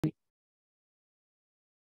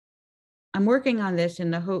I'm working on this in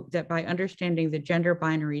the hope that by understanding the gender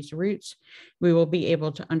binary's roots, we will be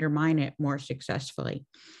able to undermine it more successfully.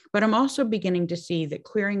 But I'm also beginning to see that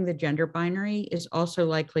queering the gender binary is also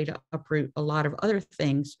likely to uproot a lot of other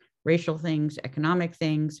things, racial things, economic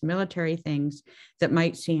things, military things that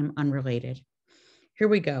might seem unrelated. Here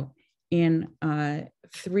we go in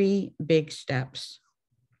 3 big steps.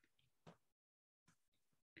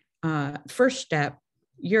 First step,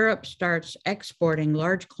 Europe starts exporting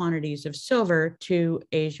large quantities of silver to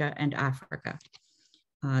Asia and Africa.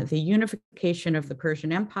 The unification of the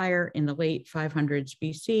Persian Empire in the late 500s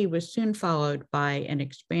BC was soon followed by an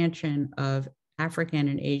expansion of African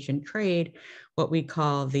and Asian trade, what we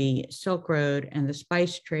call the Silk Road and the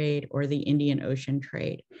spice trade or the Indian Ocean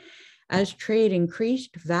trade. As trade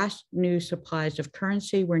increased, vast new supplies of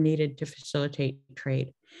currency were needed to facilitate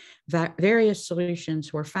trade. Various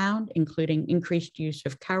solutions were found, including increased use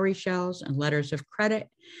of cowrie shells and letters of credit,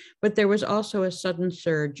 but there was also a sudden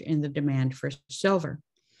surge in the demand for silver.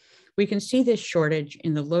 We can see this shortage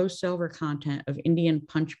in the low silver content of Indian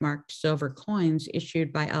punch-marked silver coins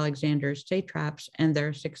issued by Alexander's satraps and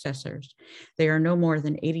their successors. They are no more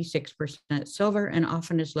than 86% silver and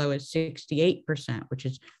often as low as 68%, which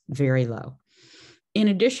is very low. In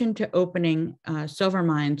addition to opening silver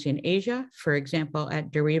mines in Asia, for example, at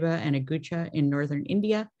Dariba and Agucha in northern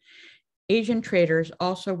India, Asian traders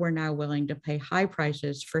also were now willing to pay high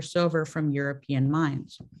prices for silver from European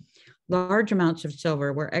mines. Large amounts of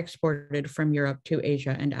silver were exported from Europe to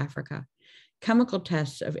Asia and Africa. Chemical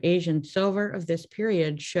tests of Asian silver of this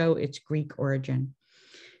period show its Greek origin.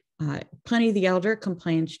 Pliny the Elder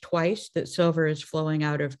complains twice that silver is flowing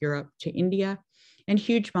out of Europe to India, and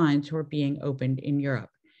huge mines were being opened in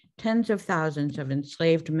Europe. Tens of thousands of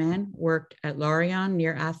enslaved men worked at Laurion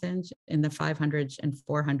near Athens in the 500s and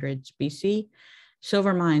 400s BC.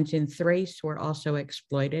 Silver mines in Thrace were also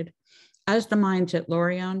exploited. As the mines at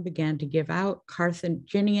Laurion began to give out,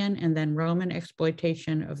 Carthaginian and then Roman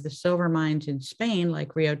exploitation of the silver mines in Spain,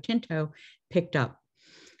 like Rio Tinto, picked up.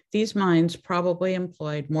 These mines probably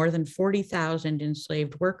employed more than 40,000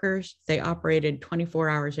 enslaved workers. They operated 24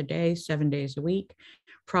 hours a day, 7 days a week,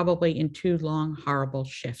 probably in 2 long, horrible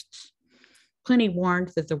shifts. Pliny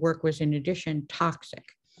warned that the work was in addition toxic.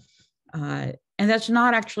 And that's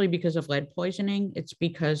not actually because of lead poisoning, it's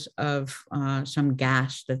because of some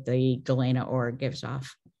gas that the galena ore gives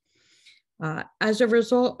off. As a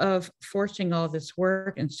result of forcing all this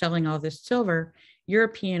work and selling all this silver,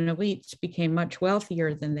 European elites became much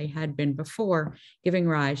wealthier than they had been before, giving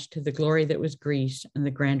rise to the glory that was Greece and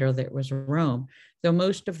the grandeur that was Rome, though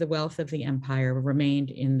most of the wealth of the empire remained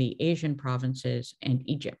in the Asian provinces and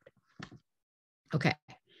Egypt. Okay,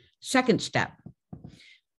 second step.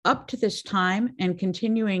 Up to this time and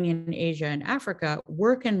continuing in Asia and Africa,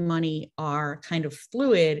 work and money are kind of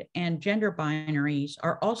fluid and gender binaries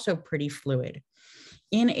are also pretty fluid.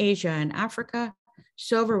 In Asia and Africa,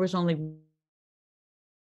 silver was only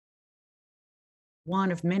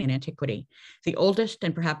one of many in antiquity. The oldest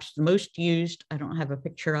and perhaps the most used, I don't have a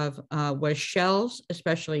picture of, was shells,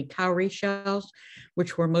 especially cowrie shells,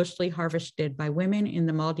 which were mostly harvested by women in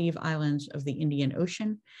the Maldive Islands of the Indian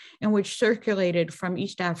Ocean, and which circulated from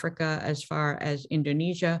East Africa as far as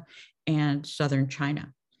Indonesia and southern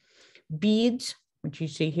China. Beads, which you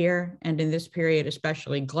see here, and in this period,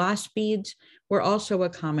 especially glass beads, were also a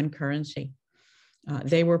common currency.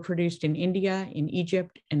 They were produced in India, in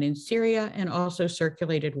Egypt, and in Syria, and also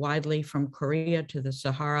circulated widely from Korea to the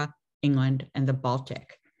Sahara, England, and the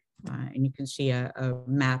Baltic. And you can see a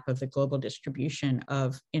map of the global distribution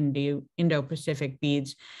of Indo-Pacific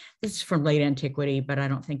beads. This is from late antiquity, but I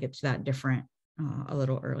don't think it's that different a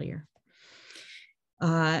little earlier.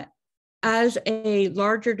 As a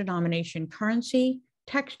larger denomination currency,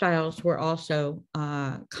 textiles were also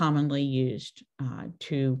commonly used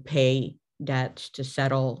to pay debts, to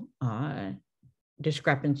settle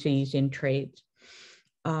discrepancies in trades.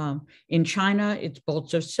 In China, it's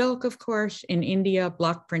bolts of silk, of course. In India,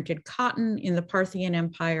 block printed cotton. In the Parthian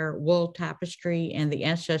Empire, wool tapestry and the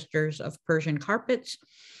ancestors of Persian carpets.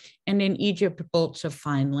 And in Egypt, bolts of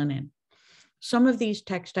fine linen. Some of these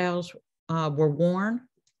textiles were worn,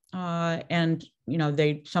 and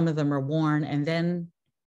some of them are worn and then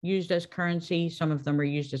used as currency. Some of them are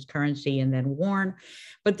used as currency and then worn.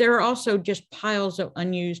 But there are also just piles of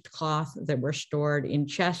unused cloth that were stored in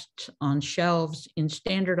chests, on shelves, in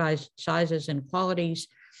standardized sizes and qualities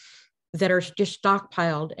that are just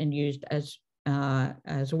stockpiled and used as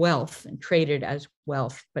wealth and traded as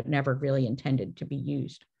wealth, but never really intended to be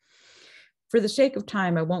used. For the sake of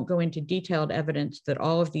time, I won't go into detailed evidence that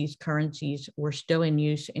all of these currencies were still in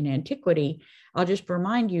use in antiquity. I'll just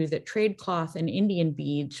remind you that trade cloth and Indian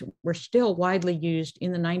beads were still widely used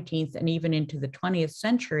in the 19th and even into the 20th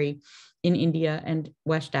century in India and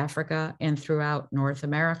West Africa and throughout North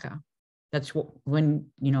America. That's when,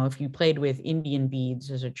 if you played with Indian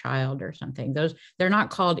beads as a child or something, they're not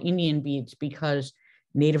called Indian beads because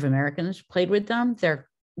Native Americans played with them.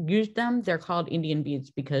 They're called Indian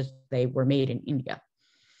beads because they were made in India.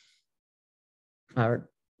 Or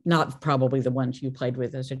not probably the ones you played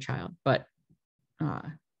with as a child, but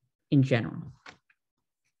in general.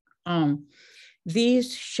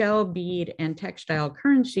 These shell bead and textile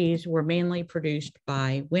currencies were mainly produced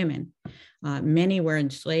by women. Many were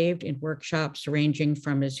enslaved in workshops ranging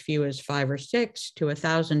from as few as 5 or 6 to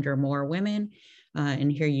 1,000 or more women.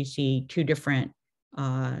 And here you see 2 different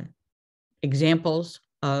examples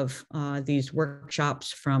of these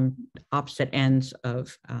workshops from opposite ends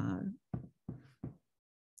of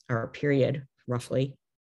our period, roughly.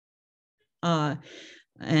 Some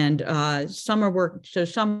are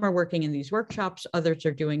working in these workshops, others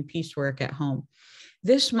are doing piecework at home.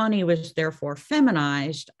 This money was therefore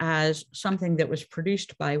feminized as something that was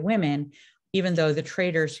produced by women, even though the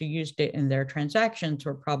traders who used it in their transactions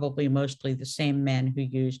were probably mostly the same men who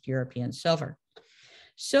used European silver.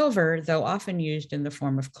 Silver, though often used in the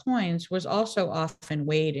form of coins, was also often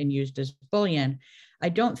weighed and used as bullion. I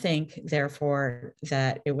don't think, therefore,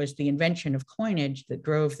 that it was the invention of coinage that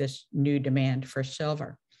drove this new demand for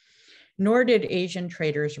silver. Nor did Asian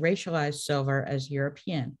traders racialize silver as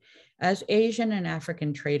European. As Asian and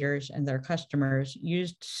African traders and their customers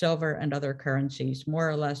used silver and other currencies more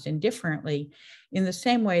or less indifferently, in the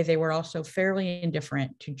same way they were also fairly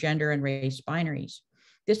indifferent to gender and race binaries.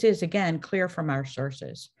 This is, again, clear from our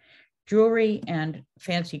sources. Jewelry and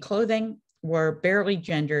fancy clothing were barely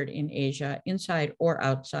gendered in Asia, inside or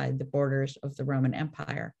outside the borders of the Roman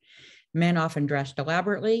Empire. Men often dressed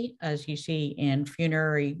elaborately, as you see in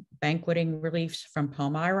funerary banqueting reliefs from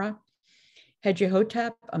Palmyra.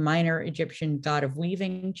 Hedjehotep, a minor Egyptian god of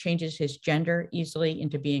weaving, changes his gender easily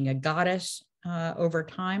into being a goddess over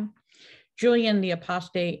time. Julian the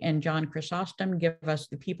Apostate and John Chrysostom give us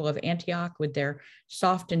the people of Antioch with their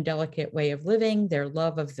soft and delicate way of living, their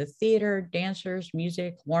love of the theater, dancers,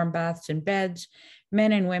 music, warm baths and beds,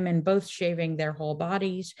 men and women both shaving their whole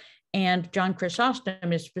bodies. And John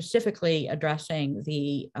Chrysostom is specifically addressing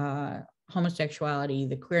the homosexuality,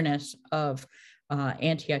 the queerness of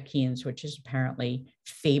Antiocheans, which is apparently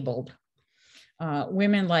fabled.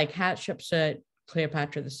 Women like Hatshepsut,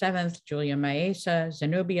 Cleopatra VII, Julia Maesa,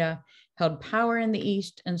 Zenobia held power in the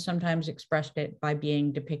East and sometimes expressed it by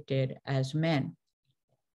being depicted as men.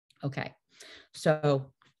 Okay,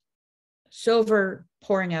 so silver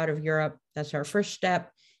pouring out of Europe, that's our first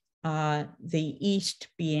step. The East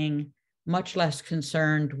being much less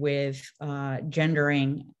concerned with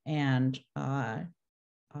gendering and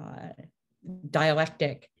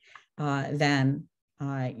dialectic than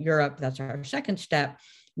Europe, that's our second step.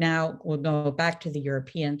 Now we'll go back to the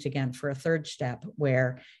Europeans again for a third step,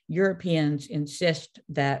 where Europeans insist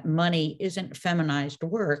that money isn't feminized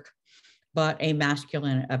work, but a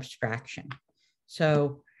masculine abstraction.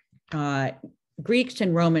 So Greeks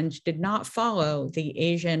and Romans did not follow the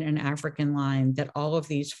Asian and African line that all of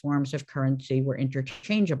these forms of currency were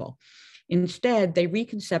interchangeable. Instead, they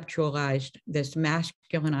reconceptualized this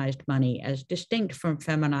masculinized money as distinct from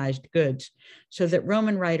feminized goods, so that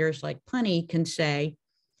Roman writers like Pliny can say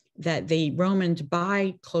that the Romans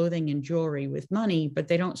buy clothing and jewelry with money, but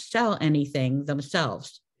they don't sell anything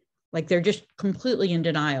themselves. Like they're just completely in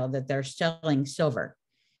denial that they're selling silver,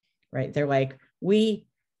 right? They're like, we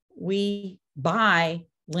buy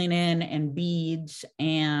linen and beads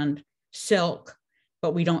and silk,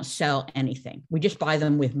 but we don't sell anything. We just buy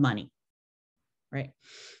them with money, right?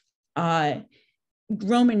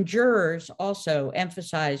 Roman jurors also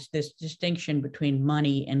emphasized this distinction between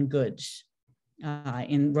money and goods.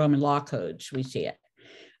 In Roman law codes, we see it,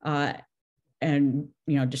 and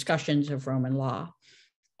discussions of Roman law.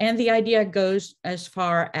 And the idea goes as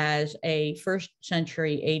far as a 1st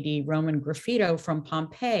century AD Roman graffito from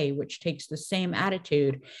Pompeii, which takes the same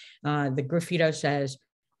attitude. The graffito says,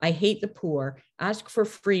 "I hate the poor, ask for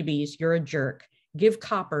freebies, you're a jerk, give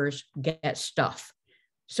coppers, get stuff."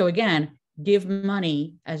 So again, give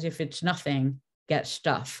money as if it's nothing, get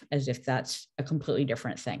stuff as if that's a completely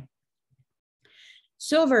different thing.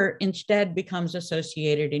 Silver instead becomes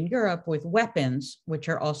associated in Europe with weapons, which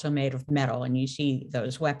are also made of metal, and you see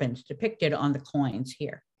those weapons depicted on the coins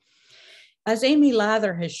here. As Amy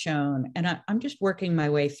Lather has shown, and I'm just working my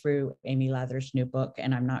way through Amy Lather's new book,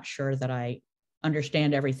 and I'm not sure that I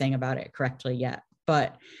understand everything about it correctly yet,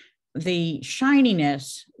 but the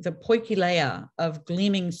shininess, the poikileia of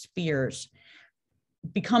gleaming spears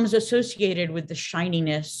becomes associated with the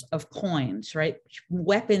shininess of coins, right?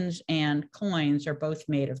 Weapons and coins are both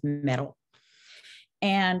made of metal.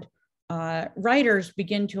 And writers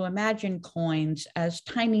begin to imagine coins as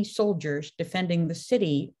tiny soldiers defending the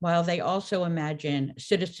city, while they also imagine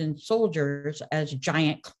citizen soldiers as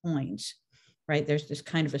giant coins, right? There's this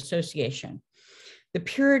kind of association. The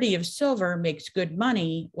purity of silver makes good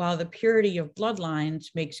money, while the purity of bloodlines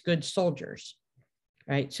makes good soldiers,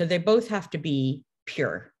 right? So they both have to be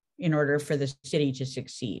pure in order for the city to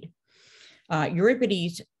succeed.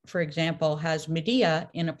 Euripides, for example, has Medea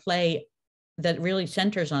in a play that really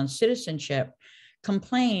centers on citizenship,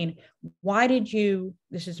 complain,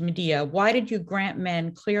 this is Medea, why did you grant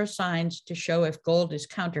men clear signs to show if gold is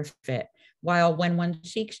counterfeit, while when one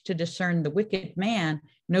seeks to discern the wicked man,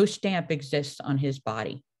 no stamp exists on his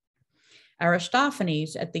body?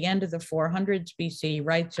 Aristophanes, at the end of the 400s BC,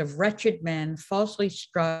 writes of wretched men, falsely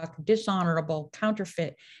struck, dishonorable,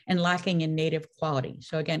 counterfeit, and lacking in native quality.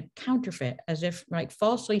 So again, counterfeit, as if like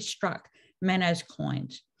falsely struck, men as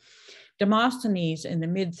coins. Demosthenes in the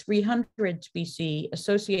mid-300s BC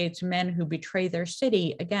associates men who betray their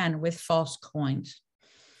city, again, with false coins.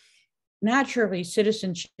 Naturally,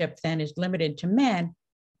 citizenship then is limited to men,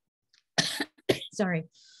 sorry,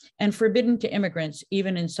 and forbidden to immigrants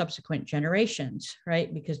even in subsequent generations,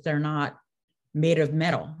 right? Because they're not made of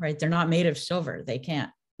metal, right? They're not made of silver. They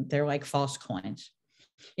can't, they're like false coins.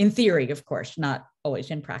 In theory, of course, not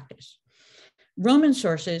always in practice. Roman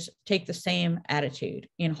sources take the same attitude.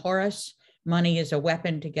 In Horace, money is a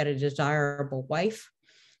weapon to get a desirable wife.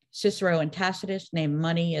 Cicero and Tacitus name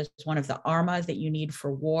money as one of the arma that you need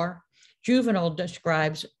for war. Juvenal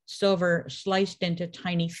describes silver sliced into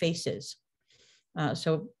tiny faces.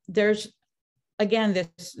 So there's, again,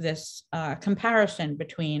 this comparison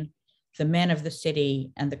between the men of the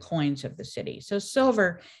city and the coins of the city. So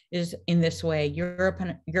silver is in this way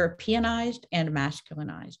Europeanized and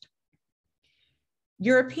masculinized.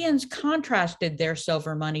 Europeans contrasted their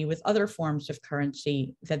silver money with other forms of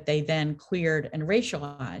currency that they then queered and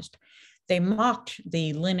racialized. They mocked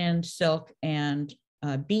the linen, silk, and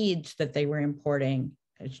beads that they were importing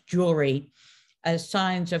as jewelry as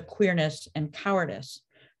signs of queerness and cowardice.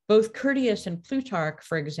 Both Curtius and Plutarch,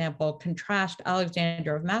 for example, contrast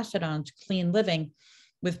Alexander of Macedon's clean living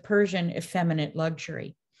with Persian effeminate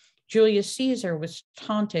luxury. Julius Caesar was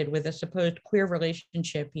taunted with a supposed queer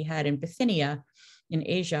relationship he had in Bithynia in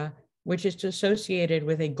Asia, which is associated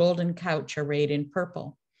with a golden couch arrayed in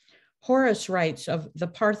purple. Horace writes of the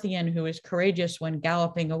Parthian who is courageous when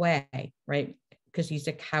galloping away, right? Because he's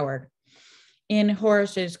a coward. In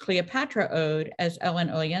Horace's Cleopatra Ode, as Ellen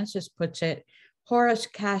Oliensis puts it, Horace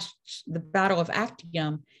casts the Battle of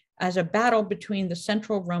Actium as a battle between the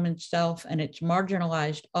central Roman self and its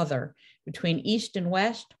marginalized other, between East and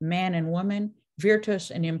West, man and woman,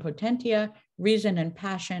 virtus and impotentia, reason and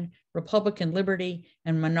passion, republican liberty,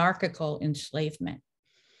 and monarchical enslavement.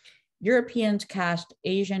 Europeans cast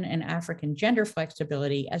Asian and African gender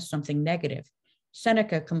flexibility as something negative.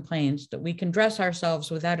 Seneca complains that we can dress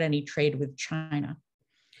ourselves without any trade with China.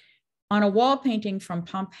 On a wall painting from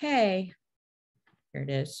Pompeii, here it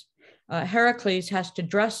is, Heracles has to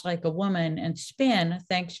dress like a woman and spin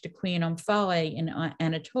thanks to Queen Omphale in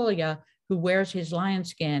Anatolia, who wears his lion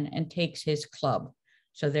skin and takes his club.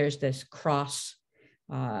 So there's this cross.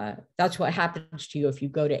 That's what happens to you if you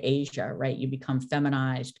go to Asia, right? You become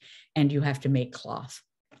feminized and you have to make cloth.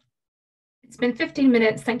 It's been 15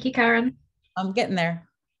 minutes. Thank you, Karen. I'm getting there.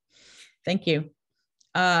 Thank you.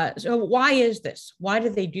 So why is this? Why do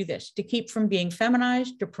they do this? To keep from being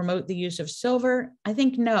feminized, to promote the use of silver? I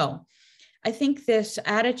think no. I think this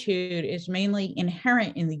attitude is mainly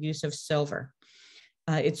inherent in the use of silver.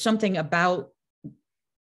 It's something about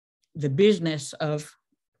the business of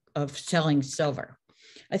selling silver.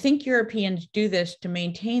 I think Europeans do this to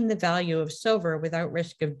maintain the value of silver without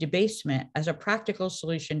risk of debasement as a practical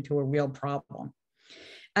solution to a real problem.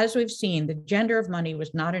 As we've seen, the gender of money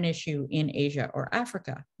was not an issue in Asia or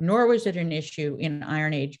Africa, nor was it an issue in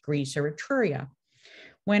Iron Age Greece or Etruria.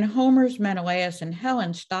 When Homer's Menelaus and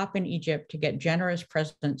Helen stop in Egypt to get generous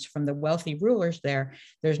presents from the wealthy rulers there,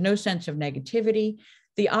 there's no sense of negativity.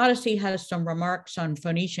 The Odyssey has some remarks on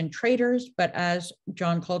Phoenician traders, but as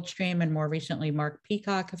John Coldstream and more recently Mark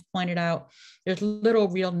Peacock have pointed out, there's little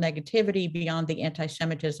real negativity beyond the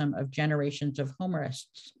anti-Semitism of generations of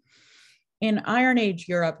Homerists. In Iron Age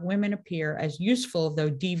Europe, women appear as useful, though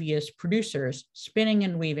devious producers, spinning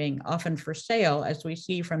and weaving, often for sale, as we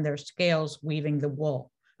see from their scales weaving the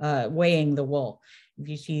wool, weighing the wool. If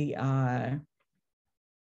you see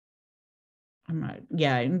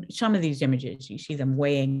yeah, in some of these images, you see them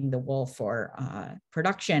weighing the wool for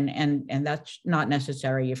production, and that's not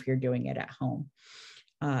necessary if you're doing it at home.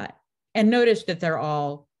 And notice that they're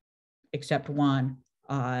all, except one,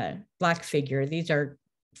 black figure. These are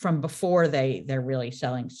from before they're really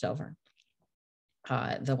selling silver.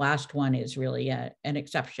 The last one is really an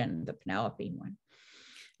exception, the Penelope one.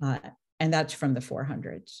 And that's from the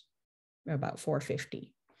 400s, about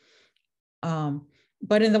 450.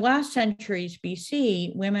 But in the last centuries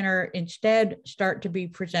BC, women are instead start to be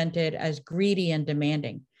presented as greedy and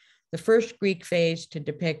demanding. The first Greek phase to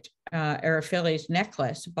depict Eriphiles'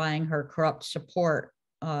 necklace buying her corrupt support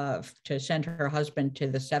to send her husband to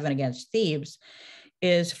the 7 against Thebes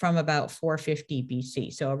is from about 450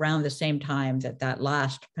 BC. So around the same time that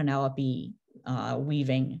last Penelope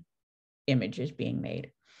weaving image is being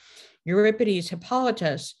made. Euripides'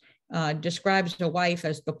 Hippolytus describes the wife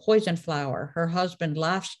as the poison flower. Her husband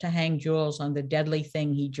laughs to hang jewels on the deadly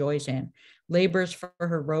thing he joys in, labors for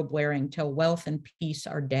her robe wearing till wealth and peace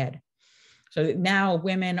are dead. So now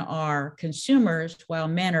women are consumers while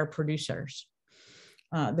men are producers.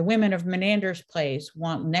 The women of Menander's plays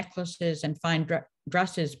want necklaces and fine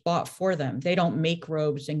dresses bought for them. They don't make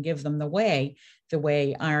robes and give them the way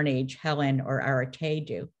Iron Age Helen or Arete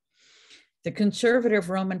do. The conservative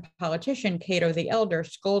Roman politician Cato the Elder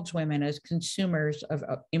scolds women as consumers of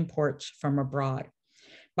imports from abroad.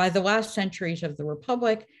 By the last centuries of the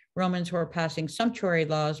Republic, Romans were passing sumptuary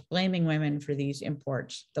laws blaming women for these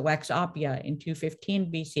imports. The Lex Appia in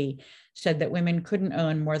 215 BC said that women couldn't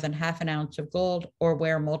own more than half an ounce of gold or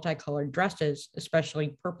wear multicolored dresses,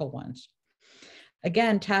 especially purple ones.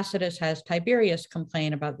 Again, Tacitus has Tiberius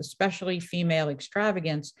complain about the specially female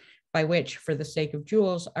extravagance by which, for the sake of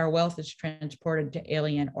jewels, our wealth is transported to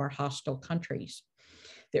alien or hostile countries.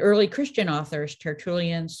 The early Christian authors,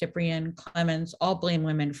 Tertullian, Cyprian, Clemens, all blame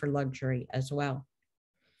women for luxury as well.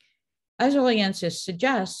 As Oliensis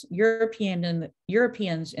suggests,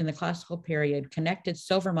 Europeans in the classical period connected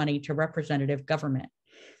silver money to representative government.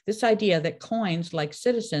 This idea that coins, like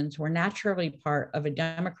citizens, were naturally part of a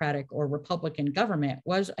democratic or republican government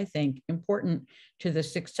was, I think, important to the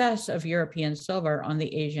success of European silver on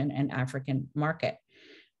the Asian and African market.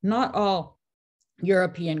 Not all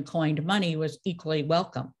European coined money was equally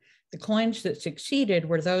welcome. The coins that succeeded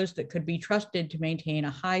were those that could be trusted to maintain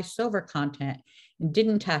a high silver content and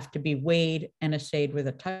didn't have to be weighed and assayed with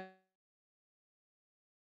a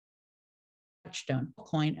touchstone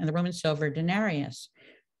coin and the Roman silver denarius.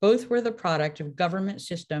 Both were the product of government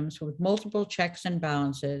systems with multiple checks and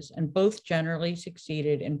balances, and both generally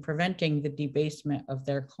succeeded in preventing the debasement of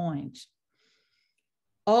their coins.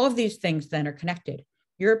 All of these things then are connected.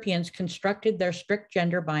 Europeans constructed their strict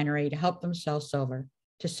gender binary to help them sell silver.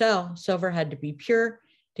 To sell, silver had to be pure.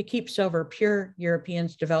 To keep silver pure,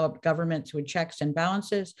 Europeans developed governments with checks and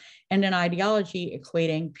balances and an ideology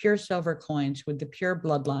equating pure silver coins with the pure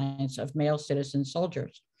bloodlines of male citizen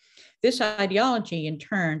soldiers. This ideology, in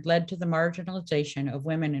turn, led to the marginalization of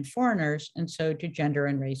women and foreigners, and so to gender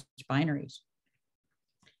and race binaries.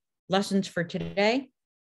 Lessons for today.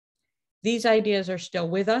 These ideas are still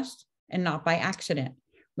with us and not by accident.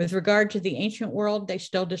 With regard to the ancient world, they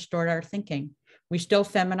still distort our thinking. We still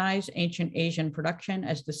feminize ancient Asian production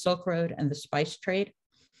as the Silk Road and the spice trade.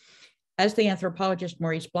 As the anthropologist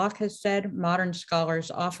Maurice Bloch has said, modern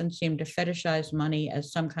scholars often seem to fetishize money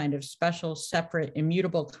as some kind of special, separate,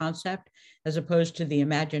 immutable concept, as opposed to the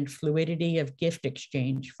imagined fluidity of gift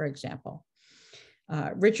exchange, for example.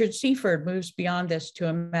 Richard Seaford moves beyond this to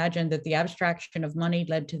imagine that the abstraction of money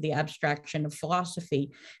led to the abstraction of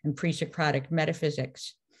philosophy and pre-Socratic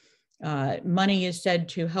metaphysics. Money is said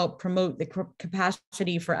to help promote the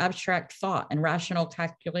capacity for abstract thought and rational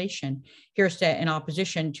calculation, here set in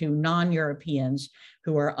opposition to non-Europeans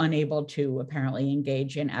who are unable to apparently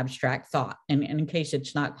engage in abstract thought. And in case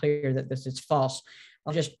it's not clear that this is false,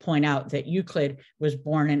 I'll just point out that Euclid was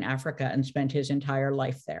born in Africa and spent his entire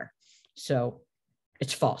life there. So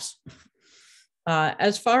it's false.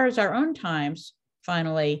 As far as our own times,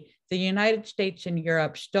 finally, the United States and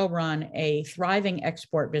Europe still run a thriving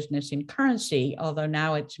export business in currency, although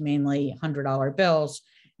now it's mainly $100 bills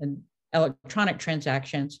and electronic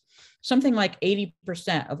transactions. Something like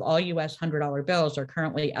 80% of all US $100 bills are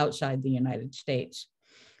currently outside the United States.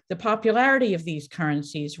 The popularity of these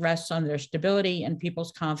currencies rests on their stability and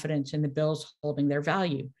people's confidence in the bills holding their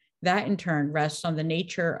value. That in turn rests on the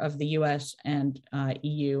nature of the US and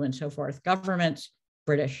EU and so forth governments,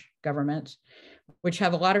 British governments, which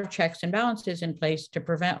have a lot of checks and balances in place to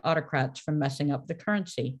prevent autocrats from messing up the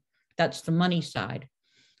currency. That's the money side.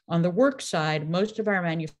 On the work side, most of our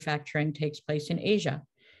manufacturing takes place in Asia.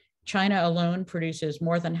 China alone produces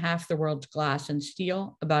more than half the world's glass and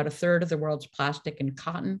steel, about a third of the world's plastic and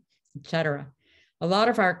cotton, etc. A lot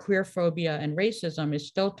of our queer phobia and racism is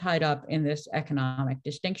still tied up in this economic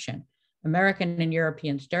distinction. American and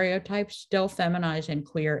European stereotypes still feminize and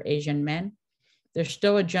queer Asian men. There's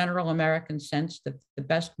still a general American sense that the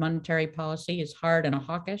best monetary policy is hard and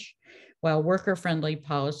hawkish, while worker-friendly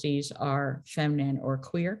policies are feminine or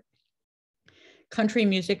queer. Country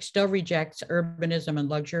music still rejects urbanism and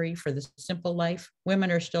luxury for the simple life.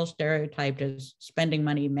 Women are still stereotyped as spending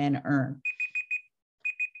money men earn.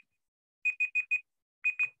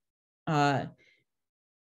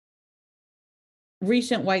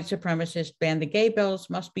 Recent white supremacist ban the gay bills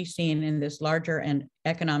must be seen in this larger and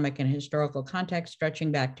economic and historical context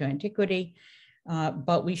stretching back to antiquity.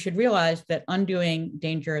 But we should realize that undoing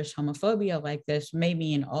dangerous homophobia like this may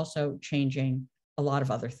mean also changing a lot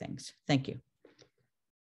of other things. Thank you.